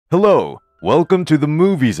Hello, welcome to the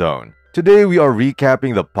Movie Zone. Today we are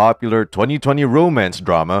recapping the popular 2020 romance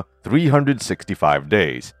drama 365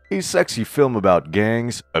 Days, a sexy film about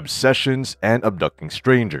gangs, obsessions, and abducting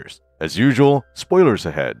strangers. As usual, spoilers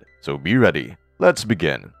ahead, so be ready. Let's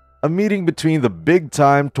begin. A meeting between the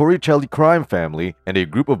big-time Torricelli crime family and a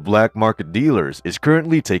group of black market dealers is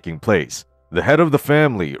currently taking place. The head of the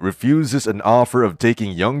family refuses an offer of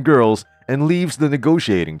taking young girls and leaves the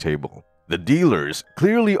negotiating table. The dealers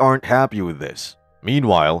clearly aren't happy with this.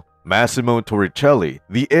 Meanwhile, Massimo Torricelli,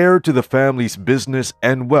 the heir to the family's business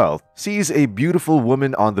and wealth, sees a beautiful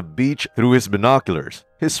woman on the beach through his binoculars.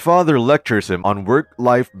 His father lectures him on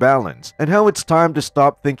work-life balance and how it's time to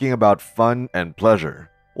stop thinking about fun and pleasure.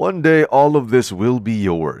 One day all of this will be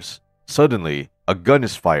yours. Suddenly, a gun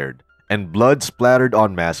is fired and blood splattered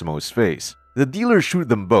on Massimo's face. The dealers shoot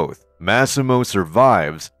them both. Massimo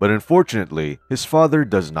survives, but unfortunately, his father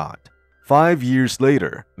does not. 5 years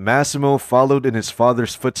later, Massimo followed in his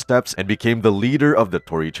father's footsteps and became the leader of the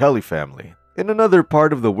Torricelli family. In another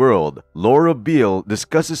part of the world, Laura Beale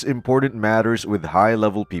discusses important matters with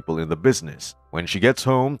high-level people in the business. When she gets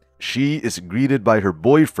home, she is greeted by her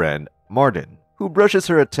boyfriend, Martin, who brushes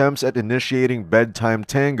her attempts at initiating bedtime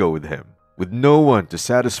tango with him. With no one to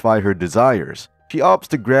satisfy her desires, she opts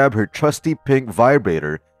to grab her trusty pink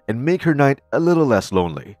vibrator and make her night a little less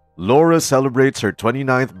lonely. Laura celebrates her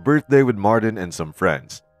 29th birthday with Martin and some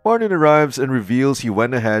friends. Martin arrives and reveals he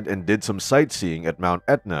went ahead and did some sightseeing at Mount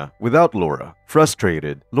Etna without Laura.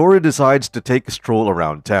 Frustrated, Laura decides to take a stroll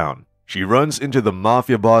around town. She runs into the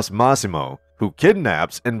mafia boss Massimo, who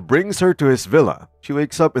kidnaps and brings her to his villa. She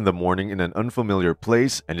wakes up in the morning in an unfamiliar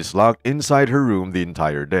place and is locked inside her room the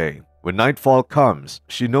entire day. When nightfall comes,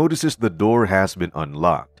 she notices the door has been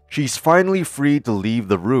unlocked. She's finally free to leave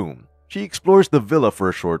the room. She explores the villa for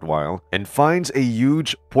a short while and finds a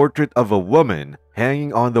huge portrait of a woman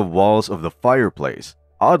hanging on the walls of the fireplace,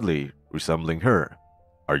 oddly resembling her.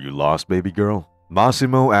 "Are you lost, baby girl?"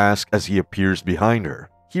 Massimo asks as he appears behind her.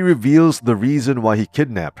 He reveals the reason why he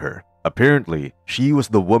kidnapped her. Apparently, she was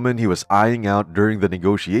the woman he was eyeing out during the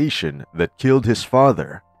negotiation that killed his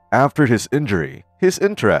father. After his injury, his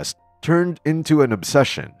interest turned into an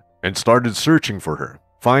obsession and started searching for her.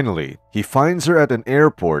 Finally, he finds her at an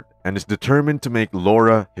airport and is determined to make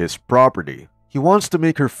Laura his property. He wants to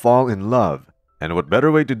make her fall in love, and what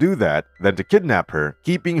better way to do that than to kidnap her,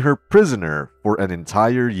 keeping her prisoner for an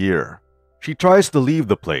entire year. She tries to leave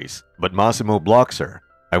the place, but Massimo blocks her.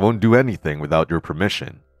 "I won't do anything without your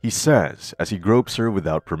permission," he says as he gropes her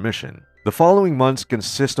without permission. The following months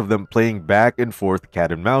consist of them playing back and forth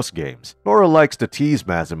cat and mouse games. Laura likes to tease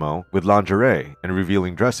Massimo with lingerie and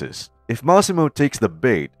revealing dresses. If Massimo takes the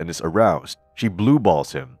bait and is aroused, she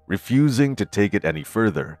blueballs him, refusing to take it any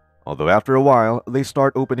further. Although after a while, they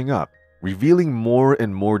start opening up, revealing more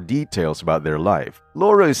and more details about their life.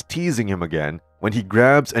 Laura is teasing him again when he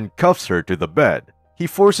grabs and cuffs her to the bed. He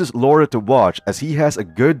forces Laura to watch as he has a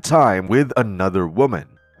good time with another woman.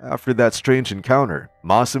 After that strange encounter,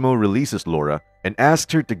 Massimo releases Laura and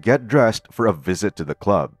asks her to get dressed for a visit to the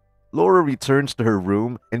club. Laura returns to her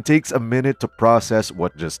room and takes a minute to process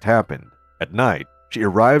what just happened. At night, she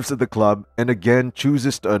arrives at the club and again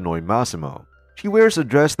chooses to annoy Massimo. She wears a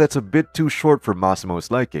dress that's a bit too short for Massimo's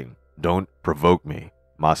liking. "Don't provoke me,"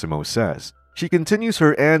 Massimo says. She continues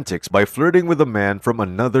her antics by flirting with a man from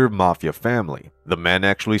another mafia family. The man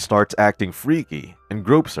actually starts acting freaky and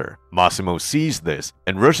gropes her. Massimo sees this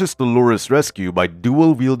and rushes to Laura's rescue by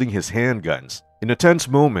dual-wielding his handguns. In a tense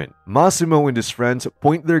moment, Massimo and his friends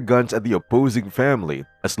point their guns at the opposing family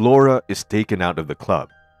as Laura is taken out of the club.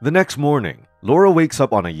 The next morning, Laura wakes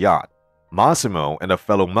up on a yacht. Massimo and a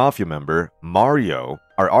fellow mafia member, Mario,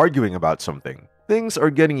 are arguing about something. Things are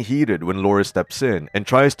getting heated when Laura steps in and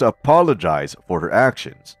tries to apologize for her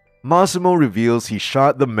actions. Massimo reveals he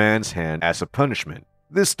shot the man's hand as a punishment.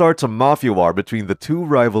 This starts a mafia war between the two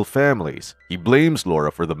rival families. He blames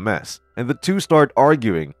Laura for the mess, and the two start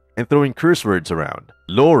arguing and throwing curse words around.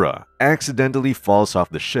 Laura accidentally falls off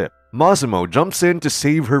the ship. Massimo jumps in to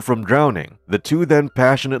save her from drowning. The two then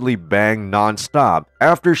passionately bang non-stop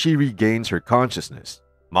after she regains her consciousness.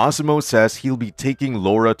 Massimo says he'll be taking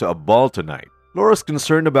Laura to a ball tonight. Laura's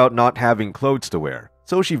concerned about not having clothes to wear,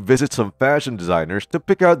 so she visits some fashion designers to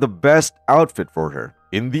pick out the best outfit for her.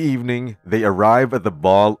 In the evening, they arrive at the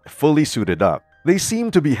ball fully suited up. They seem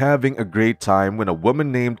to be having a great time when a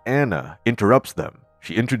woman named Anna interrupts them.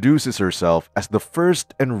 She introduces herself as the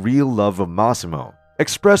first and real love of Massimo.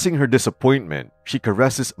 Expressing her disappointment, she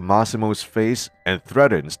caresses Massimo's face and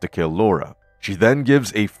threatens to kill Laura. She then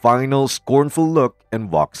gives a final scornful look and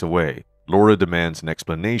walks away. Laura demands an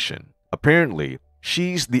explanation. Apparently,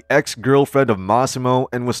 She's the ex-girlfriend of Massimo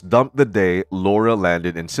and was dumped the day Laura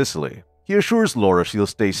landed in Sicily. He assures Laura she'll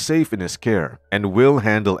stay safe in his care and will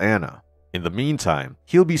handle Anna. In the meantime,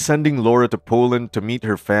 he'll be sending Laura to Poland to meet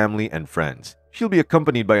her family and friends. She'll be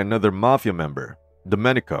accompanied by another mafia member,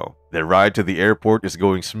 Domenico. Their ride to the airport is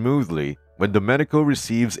going smoothly when Domenico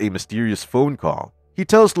receives a mysterious phone call. He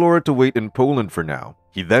tells Laura to wait in Poland for now.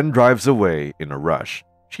 He then drives away in a rush.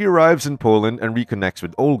 She arrives in Poland and reconnects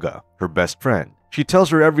with Olga, her best friend. She tells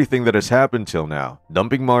her everything that has happened till now,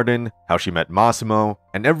 dumping Martin, how she met Massimo,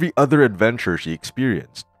 and every other adventure she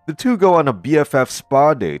experienced. The two go on a BFF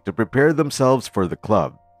spa date to prepare themselves for the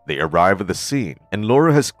club. They arrive at the scene, and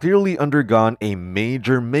Laura has clearly undergone a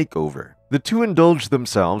major makeover. The two indulge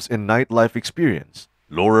themselves in nightlife experience.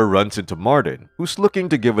 Laura runs into Martin, who's looking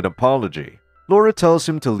to give an apology. Laura tells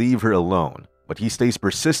him to leave her alone, but he stays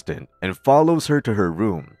persistent and follows her to her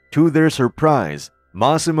room. To their surprise,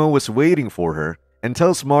 Massimo was waiting for her and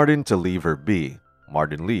tells Martin to leave her be.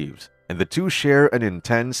 Martin leaves, and the two share an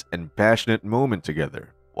intense and passionate moment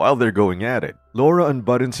together. While they're going at it, Laura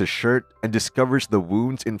unbuttons his shirt and discovers the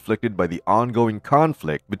wounds inflicted by the ongoing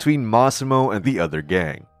conflict between Massimo and the other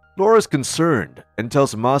gang. Laura's concerned and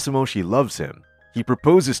tells Massimo she loves him. He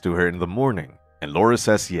proposes to her in the morning, and Laura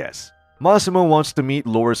says yes. Massimo wants to meet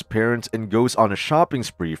Laura's parents and goes on a shopping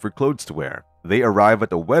spree for clothes to wear. They arrive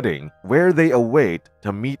at a wedding where they await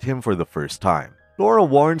to meet him for the first time. Laura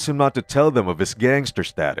warns him not to tell them of his gangster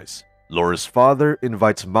status. Laura's father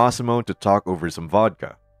invites Massimo to talk over some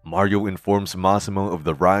vodka. Mario informs Massimo of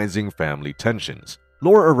the rising family tensions.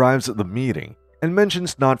 Laura arrives at the meeting and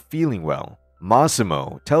mentions not feeling well.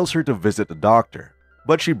 Massimo tells her to visit a doctor,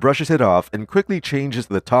 but she brushes it off and quickly changes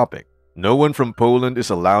the topic. No one from Poland is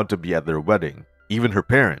allowed to be at their wedding, even her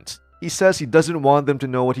parents. He says he doesn't want them to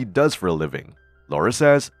know what he does for a living. Laura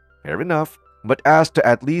says, fair enough, but asks to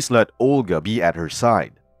at least let Olga be at her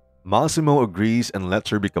side. Massimo agrees and lets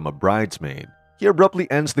her become a bridesmaid. He abruptly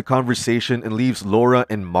ends the conversation and leaves Laura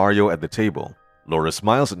and Mario at the table. Laura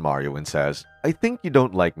smiles at Mario and says, I think you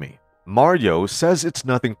don't like me. Mario says it's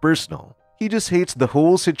nothing personal. He just hates the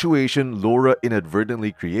whole situation Laura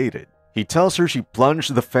inadvertently created. He tells her she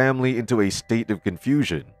plunged the family into a state of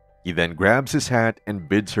confusion. He then grabs his hat and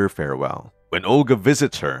bids her farewell. When Olga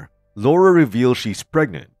visits her, Laura reveals she's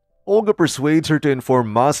pregnant. Olga persuades her to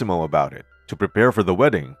inform Massimo about it. To prepare for the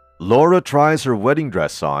wedding, Laura tries her wedding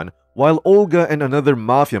dress on while Olga and another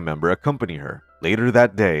mafia member accompany her. Later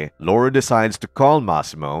that day, Laura decides to call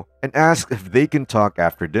Massimo and asks if they can talk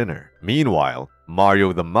after dinner. Meanwhile,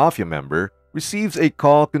 Mario, the mafia member, receives a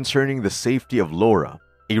call concerning the safety of Laura.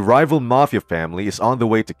 A rival mafia family is on the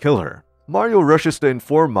way to kill her. Mario rushes to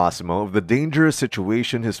inform Massimo of the dangerous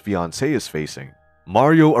situation his fiancée is facing.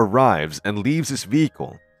 Mario arrives and leaves his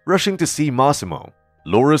vehicle, rushing to see Massimo.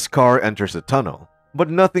 Laura's car enters a tunnel, but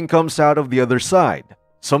nothing comes out of the other side.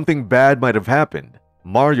 Something bad might have happened.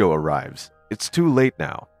 Mario arrives. It's too late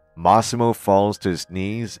now. Massimo falls to his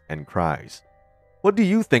knees and cries. What do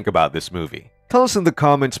you think about this movie? Tell us in the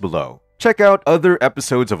comments below. Check out other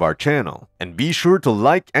episodes of our channel, and be sure to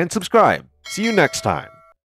like and subscribe. See you next time.